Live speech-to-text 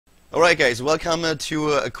Alright guys, welcome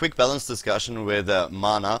to a quick balance discussion with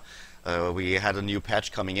Mana. We had a new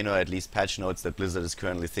patch coming in, or at least patch notes that Blizzard is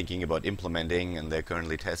currently thinking about implementing, and they're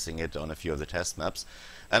currently testing it on a few of the test maps.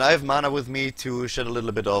 And I have Mana with me to shed a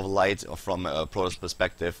little bit of light from a pro's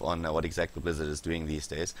perspective on what exactly Blizzard is doing these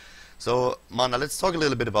days. So Mana, let's talk a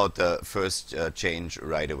little bit about the first change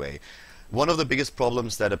right away. One of the biggest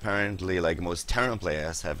problems that apparently most Terran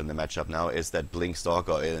players have in the matchup now is that Blink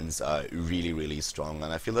Stalker ins are really strong,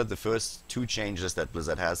 and I feel that the first two changes that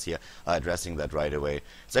Blizzard has here are addressing that right away.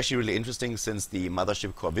 It's actually really interesting, since the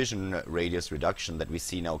Mothership Core Vision radius reduction that we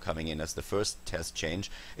see now coming in as the first test change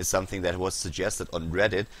is something that was suggested on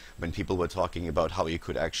Reddit when people were talking about how you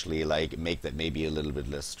could actually make that maybe a little bit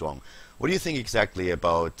less strong. What do you think exactly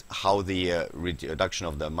about how the reduction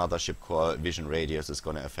of the Mothership Core Vision radius is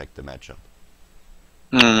going to affect the matchup?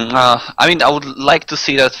 I mean, I would like to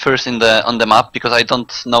see that first on the map, because I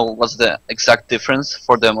don't know what's the exact difference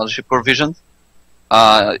for the Mothership Core Vision.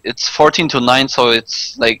 It's 14 to 9, so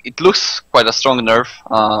it's it looks quite a strong nerf.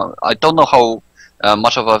 I don't know how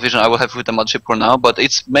much of a vision I will have with the Mothership Core now, but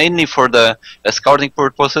it's mainly for the scouting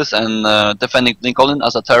purposes and defending Blink all-in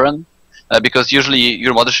as a Terran. Because usually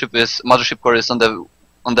your Mothership Core is on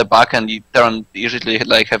the back, and the Terran usually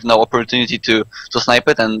have no opportunity to snipe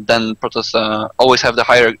it, and then Protoss always have the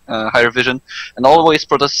higher vision, and always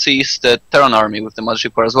Protoss sees the Terran army with the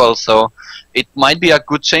Mothership Core as well. So it might be a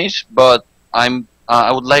good change, but I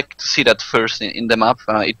would like to see that first in the map.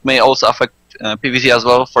 It may also affect PvZ as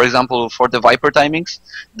well. For example, for the Viper timings,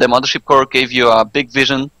 the Mothership Core gave you a big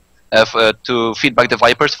vision to feedback the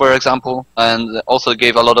Vipers, for example, and also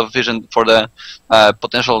gave a lot of vision for the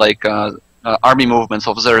potential army movements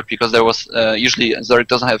of Zerg, because there was usually Zerg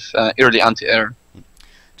doesn't have early anti-air.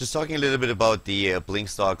 Just talking a little bit about the Blink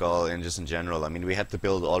Stalker and just in general, I mean, we had the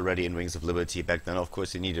build already in Wings of Liberty back then. Of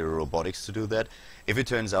course, you needed robotics to do that. If it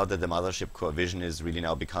turns out that the Mothership Core Vision is really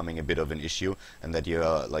now becoming a bit of an issue, and that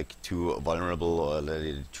you're too vulnerable or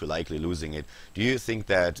too likely losing it, do you think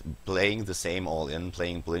that playing the same all-in,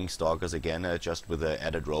 playing Blink Stalkers again, just with the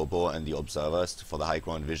added robo and the observers for the high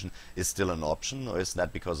ground vision, is still an option, or is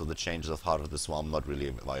that because of the changes of Heart of the Swarm not really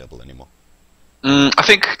viable anymore? I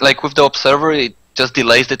think with the observer, it just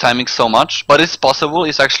delays the timing so much, but it's possible.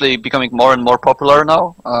 It's actually becoming more and more popular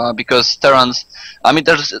now, because Terrans, I mean,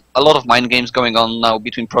 there's a lot of mind games going on now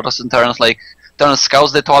between Protoss and Terrans. Terran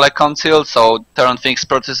scouts the Twilight Council, so Terran thinks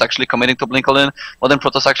Protoss is actually committing to Blink all-in, but then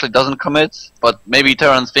Protoss actually doesn't commit, but maybe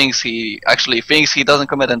Terran thinks he doesn't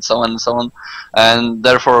commit, and so on and so on, and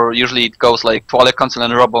therefore usually it goes Twilight Council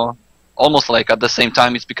and Robo almost at the same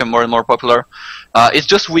time. It's become more and more popular. It's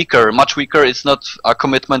just weaker, much weaker. It's not a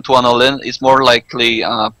commitment to an all-in. It's more likely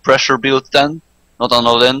pressure build then, not an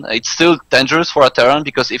all-in. It's still dangerous for a Terran,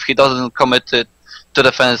 because if he doesn't commit it to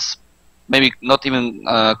defense, maybe not even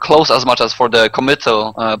close as much as for the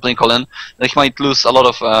committal Blink all-in, then he might lose a lot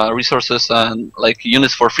of resources and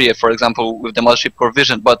units for free, for example, with the Mothership Core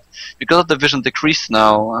Vision. But because of the vision decrease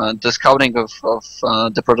now, the scouting of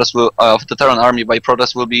the Protoss of the Terran army by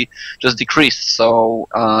Protoss will be just decreased. So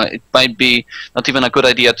it might be not even a good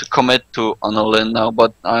idea to commit to an all-in now.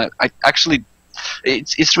 But I actually,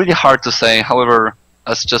 it's really hard to say. However,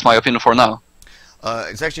 that's just my opinion for now.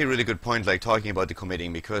 It's actually a really good point, talking about the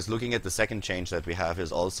committing, because looking at the second change that we have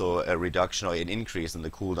is also a reduction or an increase in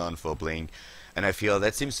the cooldown for Blink, and I feel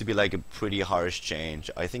that seems to be a pretty harsh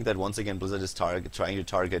change. I think that once again Blizzard is trying to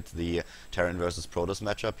target the Terran versus Protoss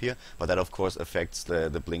matchup here, but that of course affects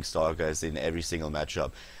the Blink Stalkers in every single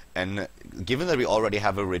matchup. And given that we already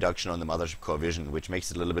have a reduction on the Mothership Core Vision, which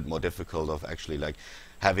makes it a little bit more difficult of actually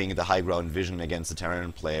having the high ground vision against the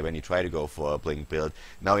Terran player when you try to go for a Blink build.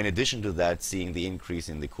 Now, in addition to that, seeing the increase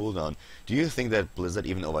in the cooldown, do you think that Blizzard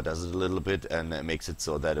even overdoes it a little bit and makes it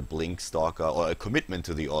so that a Blink Stalker or a commitment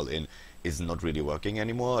to the all-in is not really working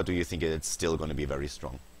anymore, or do you think it's still going to be very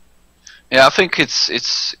strong? Yeah, I think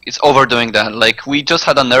it's overdoing that. We just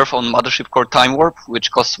had a nerf on Mothership Core Time Warp, which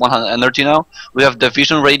costs 100 energy now. We have the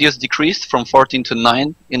vision radius decreased from 14 to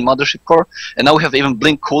 9 in Mothership Core, and now we have even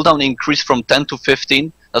Blink cooldown increased from 10 to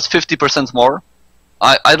 15. That's 50% more.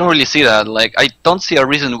 I don't really see that. I don't see a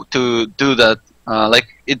reason to do that.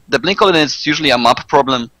 The Blink all-in is usually a map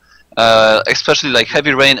problem. Especially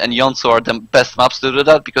Heavy Rain and Yonsu are the best maps to do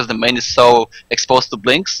that, because the main is so exposed to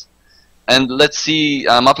blinks. And let's see,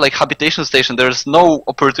 a map like Habitation Station, there's no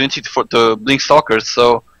opportunity for the Blink Stalkers,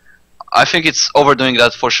 so I think it's overdoing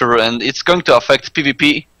that for sure, and it's going to affect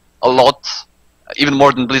PvP a lot, even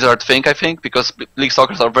more than Blizzard think, I think, because Blink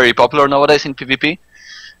Stalkers are very popular nowadays in PvP.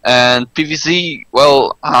 And PvZ,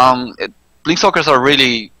 well, Blink Stalkers are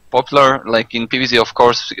really popular, in PvZ of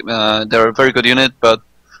course, they're a very good unit, but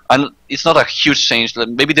and it's not a huge change. Like,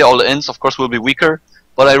 maybe the all-ins, of course, will be weaker,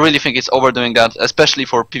 but I really think it's overdoing that, especially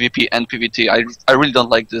for PvP and PvT. I really don't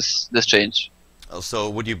like this change. So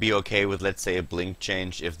would you be okay with, let's say, a blink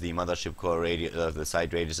change if the mothership core the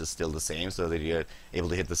side radius is still the same, so that you're able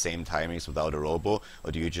to hit the same timings without a robo,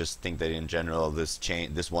 or do you just think that in general this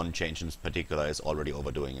one change in particular is already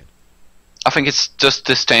overdoing it? I think it's just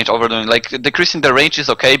this change overdoing. Like decreasing the range is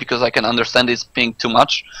okay because I can understand it's being too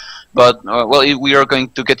much, but well, if we are going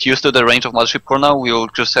to get used to the range of Mothership Core now. We will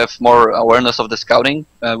just have more awareness of the scouting.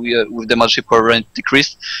 With the Mothership Core range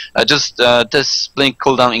decreased, just this blink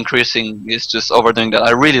cooldown increasing is just overdoing that.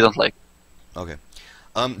 I really don't like. Okay.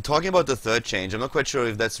 Talking about the third change, I'm not quite sure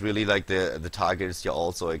if that's really like the targets you're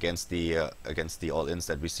also against the all-ins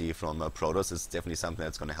that we see from Protoss. It's definitely something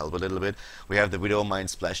that's going to help a little bit. We have the Widowmine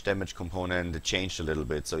splash damage component that changed a little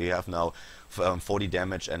bit, so you have now 40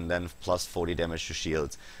 damage and then plus 40 damage to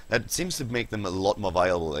shields. That seems to make them a lot more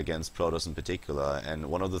viable against Protoss in particular,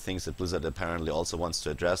 and one of the things that Blizzard apparently also wants to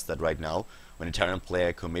address, that right now when a Terran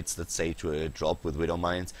player commits, let's say, to a drop with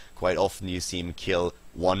Widowmines, quite often you see him kill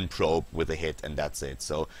one probe with a hit and that's it.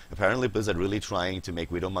 So apparently Blizzard really trying to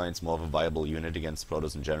make Widowmines more of a viable unit against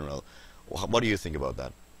Protoss in general. What do you think about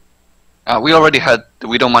that? We already had the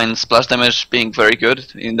Widowmine splash damage being very good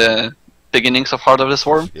in the beginnings of Heart of the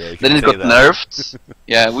Swarm. Yeah, then it got nerfed.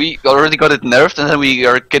 Yeah, we already got it nerfed, and then we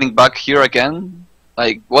are getting back here again.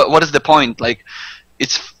 Like, what is the point? Like,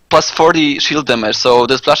 it's plus 40 shield damage, so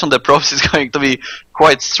the splash on the probes is going to be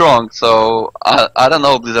quite strong. So I don't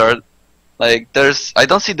know, Blizzard. Like, I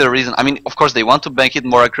don't see the reason. I mean, of course, they want to make it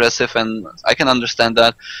more aggressive, and I can understand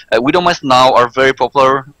that. Widowmines now are very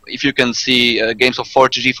popular. If you can see games of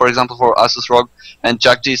 4GG, for example, for Asus ROG, and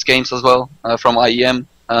JackG's games as well from IEM,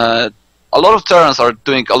 a lot of Terrans are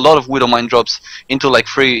doing a lot of Widowmine drops into like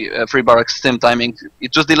free barracks stim timing.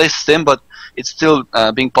 It just delays stim, but it's still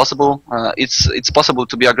being possible. It's possible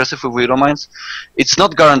to be aggressive with Widowmines. It's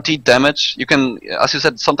not guaranteed damage. You can, as you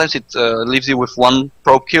said, sometimes it leaves you with one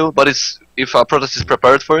probe kill, but it's if a Protoss is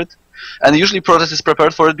prepared for it. And usually Protoss is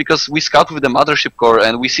prepared for it because we scout with the Mothership Core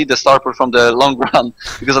and we see the starport from the long run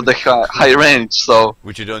because of the high range. So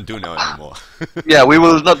which you don't do now anymore. Yeah, we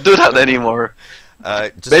will not do that anymore.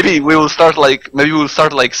 Maybe we will start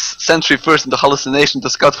like Sentry first in the hallucination to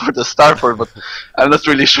scout for the starport, but I'm not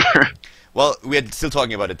really sure. Well, we're still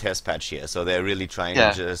talking about a test patch here, so they're really trying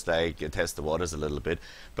to just like test the waters a little bit.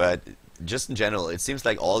 But just in general, it seems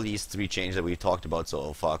like all these three changes that we've talked about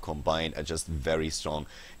so far combined are just very strong.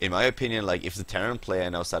 In my opinion, like if the Terran player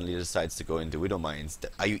now suddenly decides to go into Widowmines,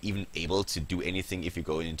 are you even able to do anything if you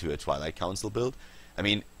go into a Twilight Council build? I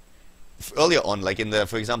mean, earlier on, like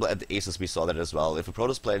for example, at the Asus we saw that as well. If a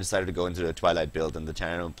Protoss player decided to go into a Twilight build and the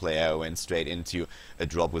Terran player went straight into a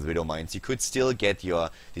drop with Widowmines, you could still get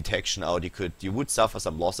your detection out. You would suffer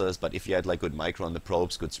some losses, but if you had like good micro on the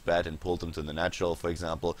probes, good spread and pulled them to the natural, for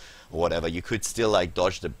example, or whatever, you could still like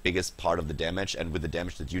dodge the biggest part of the damage, and with the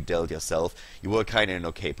damage that you dealt yourself, you were kind of in an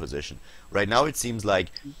okay position. Right now it seems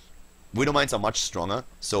like Widowmines are much stronger,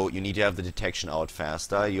 so you need to have the detection out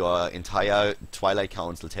faster. Your entire Twilight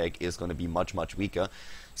Council tech is going to be much, much weaker,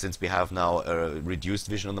 since we have now a reduced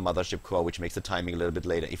vision on the Mothership Core, which makes the timing a little bit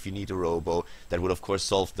later. If you need a robo, that would of course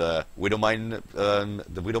solve the Widowmine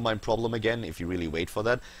problem again, if you really wait for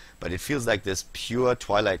that. But it feels like this pure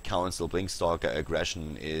Twilight Council Blinkstalker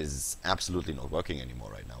aggression is absolutely not working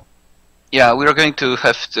anymore right now. Yeah, we are going to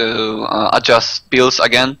have to adjust builds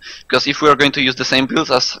again, because if we are going to use the same builds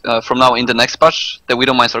as from now in the next patch, the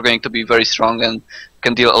Widowmines are going to be very strong and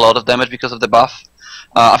can deal a lot of damage because of the buff.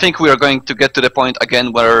 I think we are going to get to the point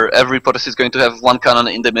again where every Protoss is going to have one cannon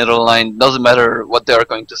in the middle line, doesn't matter what they are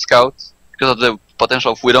going to scout, because of the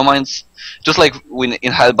potential of Widowmines. Just like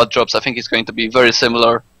in Hellbat drops, I think it's going to be very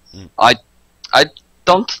similar. I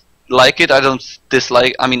don't like it, I don't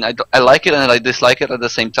dislike. I mean, I like it and I dislike it at the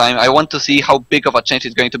same time. I want to see how big of a change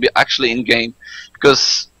it's going to be actually in game,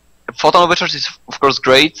 because Photon Overcharge is of course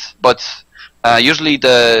great, but usually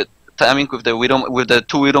the timing with the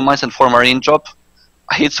 2 Widowmines and 4 Marine drop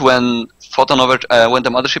hits when when the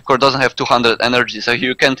Mothership Core doesn't have 200 energy, so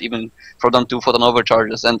you can't even throw down 2 Photon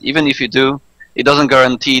Overcharges, and even if you do, it doesn't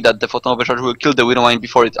guarantee that the Photon Overcharge will kill the Widowmine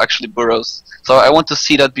before it actually burrows. So I want to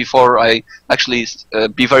see that before I actually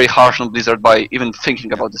be very harsh on Blizzard by even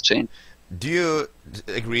thinking about this change. Do you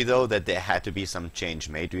agree though that there had to be some change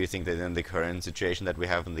made? Do you think that in the current situation that we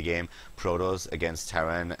have in the game, Protoss against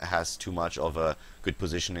Terran has too much of a good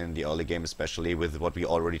position in the early game, especially with what we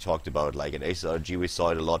already talked about? Like at ASRG we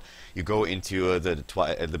saw it a lot. You go into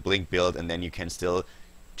the Blink build and then you can still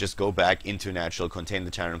just go back into natural, contain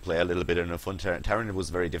the Terran player a little bit. And for Terran, it was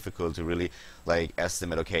very difficult to really like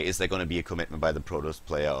estimate, okay, is there going to be a commitment by the Protoss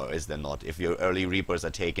player or is there not? If your early Reapers are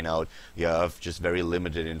taken out, you have just very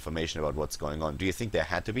limited information about what's going on. Do you think there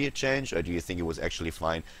had to be a change, or do you think it was actually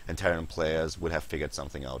fine and Terran players would have figured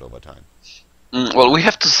something out over time? Well, we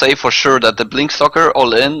have to say for sure that the Blink Stalker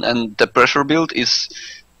all-in and the pressure build is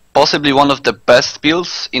possibly one of the best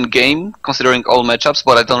builds in game, considering all matchups,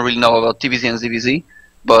 but I don't really know about TVZ and ZVZ.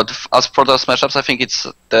 But as Protoss matchups, I think it's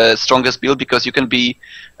the strongest build because you can be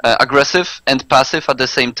aggressive and passive at the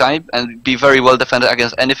same time and be very well defended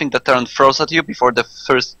against anything that Terran throws at you before the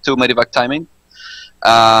first 2 medevac timing.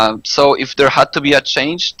 So if there had to be a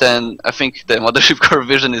change, then I think the Mothership Core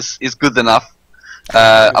vision is good enough.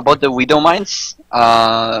 About the Widow Mines,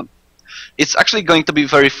 it's actually going to be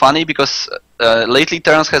very funny because lately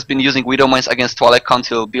Terrans has been using Widow Mines against Twilight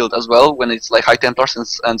Council build as well. When it's like High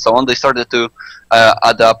Templars and so on, they started to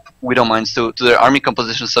add up Widow Mines to their army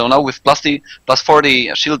composition. So now with plus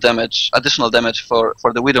 40 shield damage, additional damage for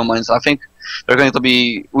the Widow Mines, I think they're going to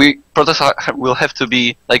be, Protoss will have to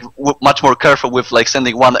be like much more careful with like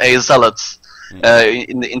sending 1A Zealots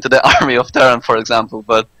into the army of Terran, for example.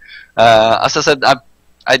 But as I said,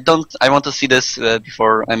 I want to see this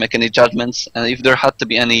before I make any judgments, and if there had to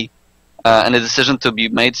be any decision to be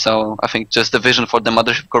made, so I think just the vision for the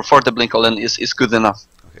Mothership Core for the Blink All-In is good enough.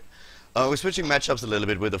 Okay. We're switching matchups a little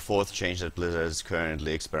bit with the 4th change that Blizzard is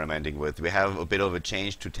currently experimenting with. We have a bit of a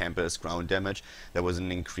change to Tempest ground damage. There was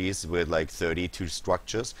an increase with like 32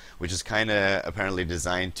 structures, which is kind of apparently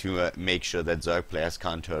designed to make sure that Zerg players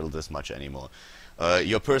can't turtle this much anymore.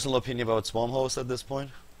 Your personal opinion about Swarm Host at this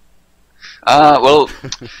point? Well,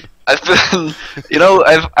 I've been,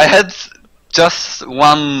 I had just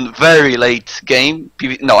one very late game.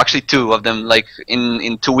 No, actually 2 of them, like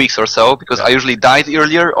in 2 weeks or so, because I usually died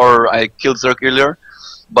earlier or I killed Zerg earlier.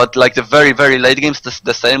 But like the very, very late games,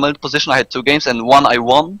 the stalemate position, I had 2 games, and one I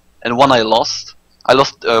won and one I lost. I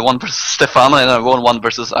lost one versus Stefano and I won one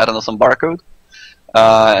versus, I don't know, some barcode.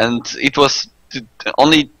 And it was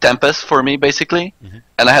only Tempest for me, basically.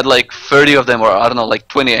 And I had like 30 of them, or I don't know, like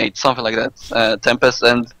 28, something like that, Tempest.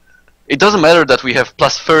 And it doesn't matter that we have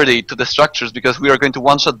plus 30 to the structures because we are going to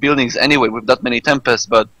one-shot buildings anyway with that many Tempests.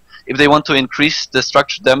 But if they want to increase the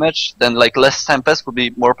structure damage, then like less Tempest would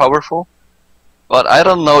be more powerful. But I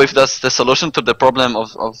don't know if that's the solution to the problem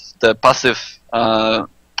of the passive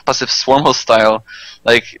Swarm Host style.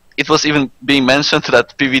 Like, it was even being mentioned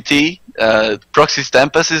that PvT, Proxy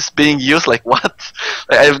Tempest is being used. Like, what?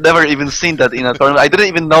 Like, I've never even seen that in a tournament. I didn't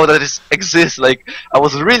even know that it exists. Like, I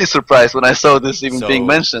was really surprised when I saw this even being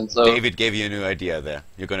mentioned. So David gave you a new idea there.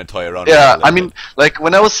 You're going to toy around yeah, with it. I mean, like,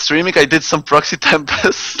 when I was streaming, I did some Proxy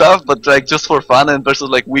Tempest stuff, but like just for fun and versus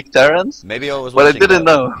like weak Terrans. Maybe I was But I watching didn't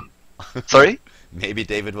that. know. Sorry? Maybe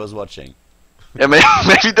David was watching. Yeah,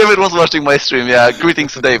 maybe David was watching my stream. Yeah,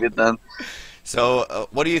 greetings to David then. So,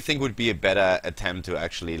 what do you think would be a better attempt to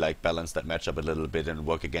actually like balance that matchup a little bit and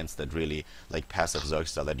work against that really like passive Zerg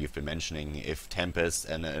style that you've been mentioning? If Tempest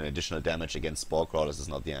and an additional damage against Spore Crawlers is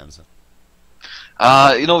not the answer.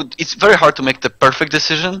 It's very hard to make the perfect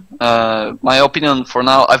decision. My opinion for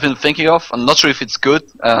now, I've been thinking of. I'm not sure if it's good.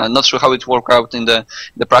 Not sure how it work out in the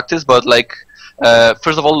practice. But like,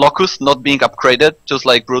 first of all, Locust not being upgraded, just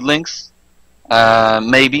like Broodlings,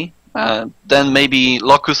 maybe. Then maybe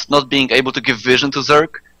Locust not being able to give vision to Zerg,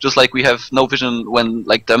 just like we have no vision when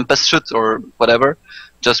like Tempest should or whatever.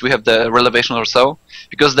 Just we have the relevation or so.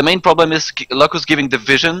 Because the main problem is Locust giving the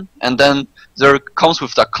vision, and then Zerg comes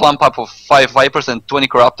with a clump up of 5 Vipers and 20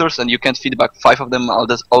 Corruptors, and you can't feed back 5 of them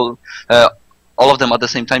all of them at the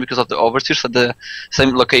same time because of the Overseers at the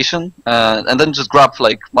same location. And then just grab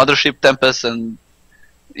like Mothership, Tempest, and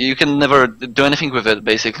you can never do anything with it,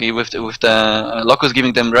 basically, with the Locust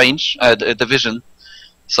giving them range, the vision.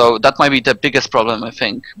 So that might be the biggest problem, I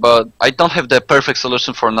think. But I don't have the perfect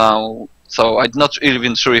solution for now, so I'm not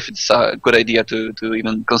even sure if it's a good idea to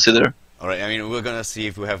even consider. Alright, I mean, we're gonna see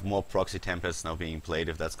if we have more Proxy Tempests now being played,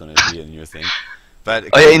 if that's gonna be a new thing. But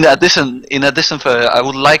oh, yeah, in addition, I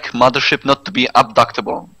would like Mothership not to be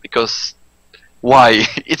abductable, because why?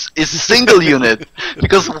 It's a single unit.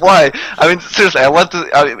 Because why? I mean, seriously,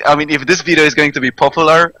 I mean, if this video is going to be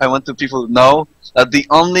popular, I want people to know that the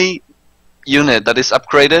only unit that is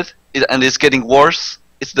upgraded and is getting worse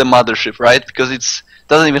is the Mothership, right? Because it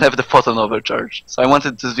doesn't even have the photon overcharge. So I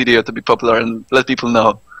wanted this video to be popular and let people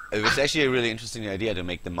know. It was actually a really interesting idea to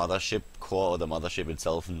make the Mothership core or the Mothership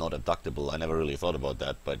itself not abductable. I never really thought about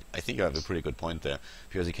that, but I think you have a pretty good point there,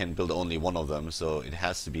 because you can build only one of them, so it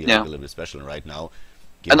has to be like a little bit special right now.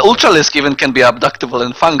 And Ultralisk even can be abductable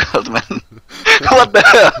and fungal, man. What the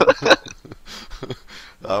hell?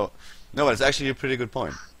 Oh, no, it's actually a pretty good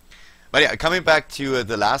point. But yeah, coming back to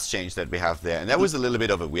the last change that we have there, and that was a little bit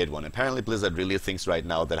of a weird one. Apparently Blizzard really thinks right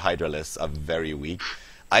now that Hydra lists are very weak.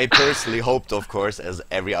 I personally hoped, of course, as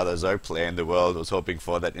every other Zerg player in the world was hoping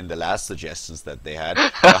for, that in the last suggestions that they had,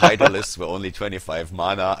 the Hydra lists were only 25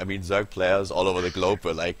 mana. I mean, Zerg players all over the globe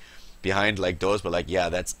were like, behind like those were like, yeah,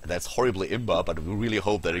 that's horribly imba, but we really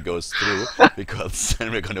hope that it goes through, because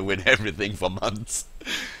then we're gonna win everything for months.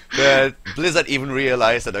 But Blizzard even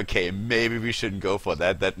realized that, okay, maybe we shouldn't go for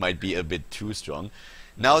that. That might be a bit too strong.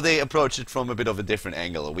 Now they approach it from a bit of a different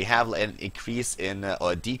angle. We have an increase in,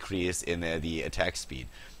 or a decrease in the attack speed.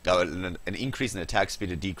 An increase in attack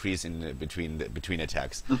speed, a decrease in between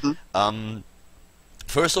attacks.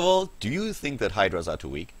 First of all, do you think that Hydras are too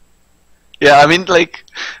weak? Yeah, I mean,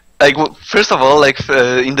 first of all,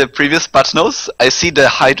 in the previous patch notes, I see the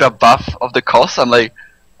Hydra buff of the cost. I'm like,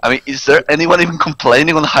 I mean, is there anyone even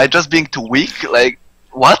complaining on Hydras being too weak? Like,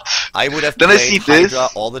 what? I would have then played I see Hydra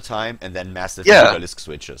this all the time and then massive Yeah. Hydra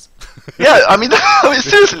switches. Yeah, I mean,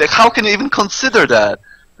 seriously, like, how can you even consider that?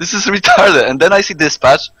 This is retarded. And then I see this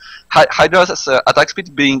patch, Hydra's attack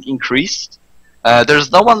speed being increased.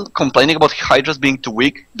 There's no one complaining about Hydra's being too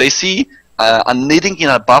weak. They see a needing in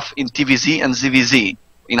a buff in TVZ and ZVZ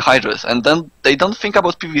in Hydra's, and then they don't think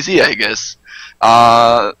about PVZ, I guess.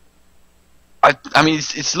 I mean,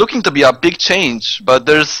 it's looking to be a big change, but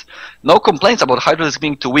there's no complaints about Hydra's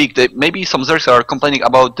being too weak. Maybe some Zergs are complaining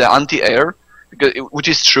about the anti-air, which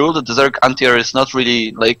is true that the Zerg anti-air is not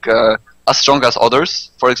really like as strong as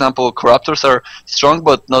others. For example, Corruptors are strong,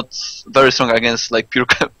 but not very strong against like pure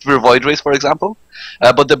Void Rays, for example.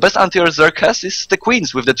 But the best anti-air Zerg has is the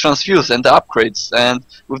Queens with the Transfuse and the upgrades, and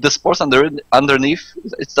with the Sports underneath,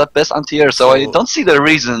 it's the best anti-air. So I don't see the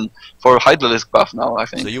reason for Hydralisk buff now, I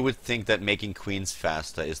think. So you would think that making Queens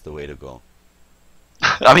faster is the way to go?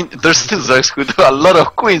 I mean, there's still Zergs who do a lot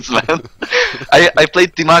of Queens, man. I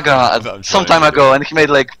played Dimaga some time ago, and he made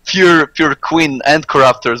like pure Queen and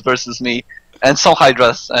Corruptors versus me, and some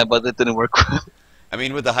Hydras, but it didn't work. I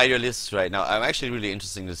mean, with the Hydra lists right now, I'm actually really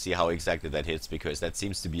interested to see how exactly that hits, because that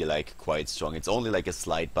seems to be like quite strong. It's only like a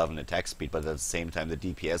slight buff in attack speed, but at the same time the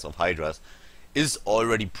DPS of Hydras is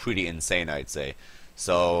already pretty insane, I'd say.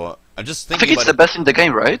 So I'm just thinking I think it's the best in the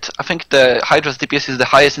game, right? I think the Hydra's DPS is the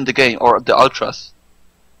highest in the game, or the Ultras.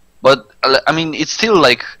 But I mean, it's still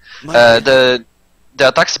like the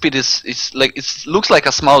attack speed is like, it looks like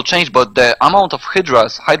a small change, but the amount of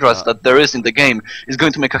Hydras that there is in the game is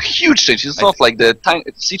going to make a huge change. It's not like the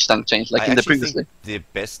siege tank change like in the previous game. The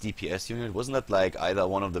best DPS unit, wasn't that like either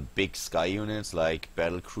one of the big sky units like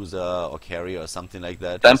Battle Cruiser or Carrier or something like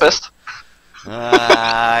that? Tempest?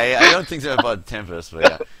 I don't think so about Tempest, but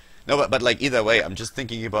yeah. No, but like either way, I'm just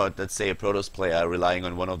thinking about, let's say, a Protoss player relying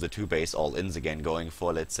on one of the two base all-ins again, going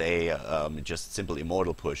for, let's say, just simple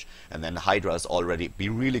Immortal push, and then Hydra's already be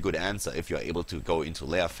really good answer if you're able to go into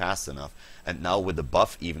lair fast enough. And now with the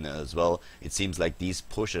buff even as well, it seems like these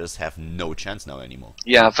pushes have no chance now anymore.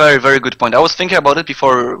 Yeah, very, very good point. I was thinking about it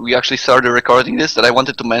before we actually started recording this, that I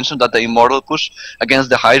wanted to mention that the Immortal push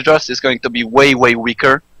against the Hydras is going to be way, way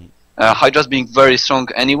weaker. Hydra's being very strong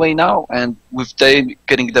anyway now, and with them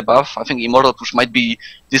getting the buff, I think Immortal Push might be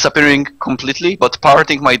disappearing completely, but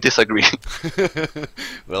Parting might disagree.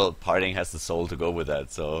 Well, Parting has the soul to go with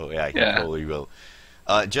that, so yeah, he probably will.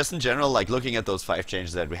 Just in general, like looking at those 5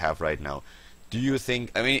 changes that we have right now, do you think,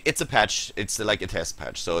 I mean, it's a patch, it's like a test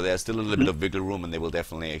patch, so there's still a little bit of wiggle room, and they will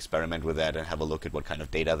definitely experiment with that and have a look at what kind of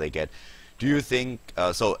data they get. Do you think,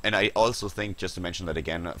 and I also think, just to mention that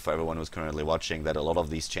again, for everyone who's currently watching, that a lot of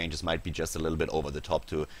these changes might be just a little bit over the top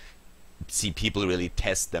to see people really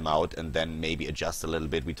test them out and then maybe adjust a little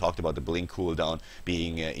bit. We talked about the blink cooldown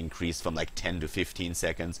being increased from like 10 to 15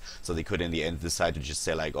 seconds, so they could in the end decide to just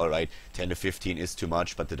say like, alright, 10 to 15 is too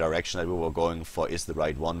much, but the direction that we were going for is the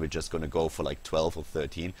right one, we're just going to go for like 12 or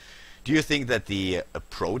 13. Do you think that the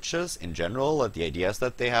approaches in general, the ideas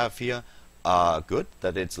that they have here, are good,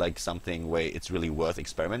 that it's like something where it's really worth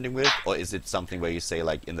experimenting with, or is it something where you say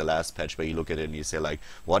like in the last patch where you look at it and you say like,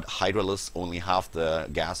 what, Hydralisk only half the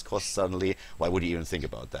gas cost suddenly, why would you even think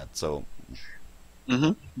about that? So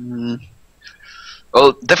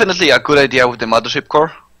well, definitely a good idea with the Mothership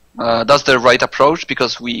Core. That's the right approach,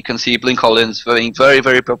 because we can see Blink all-ins being very,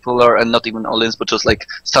 very popular, and not even all-ins but just like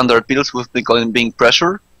standard builds with Blink all-in being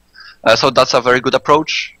pressure. So that's a very good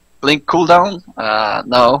approach. Blink cooldown?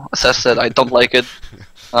 No, as I said, I don't like it.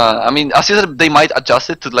 I mean, as you said, they might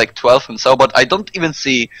adjust it to like 12 and so, but I don't even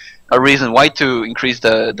see a reason why to increase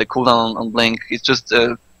the cooldown on Blink. It's just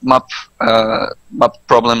a map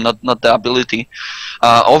problem, not the ability.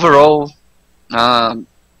 Overall,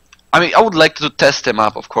 I mean, I would like to test them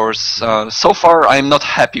up, of course. So far, I'm not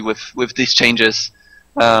happy with these changes.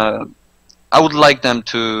 I would like them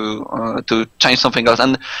to change something else.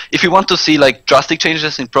 And if you want to see like drastic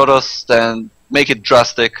changes in Protoss, then make it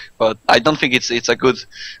drastic. But I don't think it's a good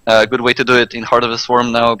way to do it in Heart of the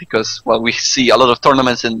Swarm now, because well, we see a lot of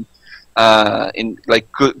tournaments in like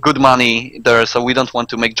good money there, so we don't want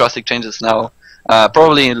to make drastic changes now.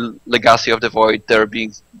 Probably in Legacy of the Void there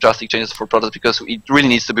being drastic changes for Protoss, because it really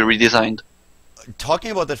needs to be redesigned. Talking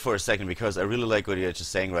about that for a second, because I really like what you're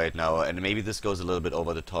just saying right now, and maybe this goes a little bit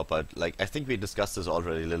over the top, but like I think we discussed this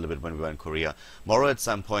already a little bit when we were in Korea. Moro at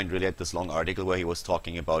some point really had this long article where he was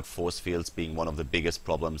talking about force fields being one of the biggest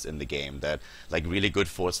problems in the game, that like really good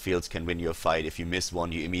force fields can win you a fight. If you miss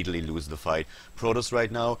one, you immediately lose the fight. Protoss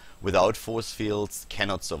right now, without force fields,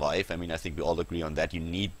 cannot survive. I mean, I think we all agree on that. You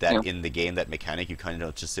need that in the game, that mechanic. You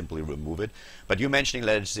cannot just simply remove it. But you mentioning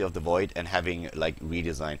Legacy of the Void and having like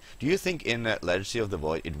redesign. Do you think in Legacy of the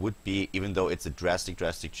Void it would be, even though it's a drastic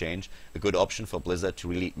change, a good option for Blizzard to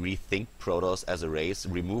really rethink Protoss as a race,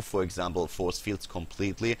 remove, for example, force fields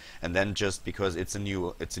completely, and then just because it's a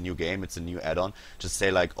new game, it's a new add-on, just say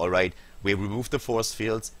like, all right, we remove the force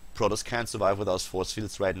fields. Protoss can't survive without force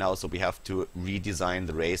fields right now, so we have to redesign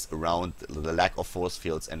the race around the lack of force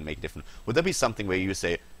fields and make different. Would that be something where you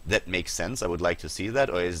say that makes sense? I would like to see that,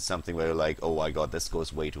 or is it something where you're like, oh my god, this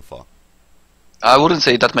goes way too far? I wouldn't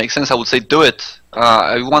say that makes sense. I would say do it.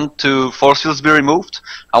 I want to force fields be removed.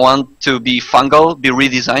 I want to be fungal, be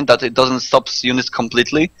redesigned, that it doesn't stop units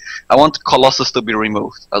completely. I want Colossus to be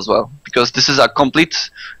removed as well, because this is a complete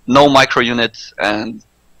no micro unit, and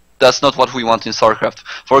that's not what we want in StarCraft.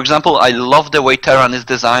 For example, I love the way Terran is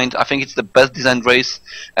designed. I think it's the best designed race,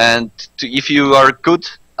 and if you are good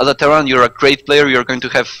as a Terran, you're a great player, you're going to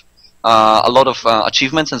have a lot of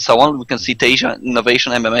achievements and so on. We can see Tasia,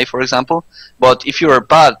 Innovation, MMA, for example. But if you are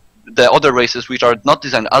bad, the other races which are not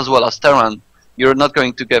designed as well as Terran, you're not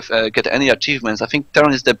going to get any achievements. I think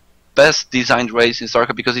Terran is the best designed race in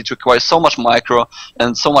StarCraft because it requires so much micro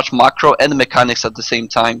and so much macro and mechanics at the same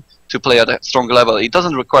time to play at a strong level. It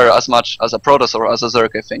doesn't require as much as a Protoss or as a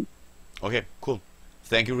Zerg, I think. Okay, cool.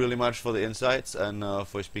 Thank you really much for the insights and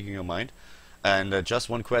for speaking your mind. And just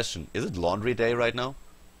one question. Is it laundry day right now?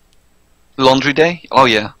 Laundry day? Oh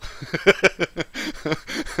yeah.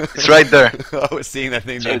 It's right there. I was seeing that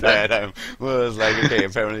thing the entire time. Well, I was like, okay,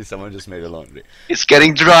 apparently someone just made a laundry. It's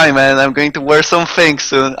getting dry, man. I'm going to wear some things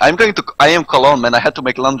soon. I am Cologne, man. I had to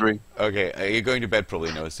make laundry. Okay, you're going to bed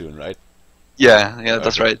probably now soon, right? Yeah,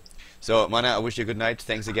 that's right. So, Mana, I wish you a good night.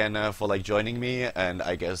 Thanks again for like joining me, and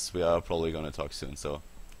I guess we are probably gonna talk soon. So,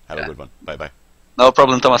 have a good one. Bye bye. No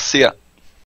problem, Thomas. See ya.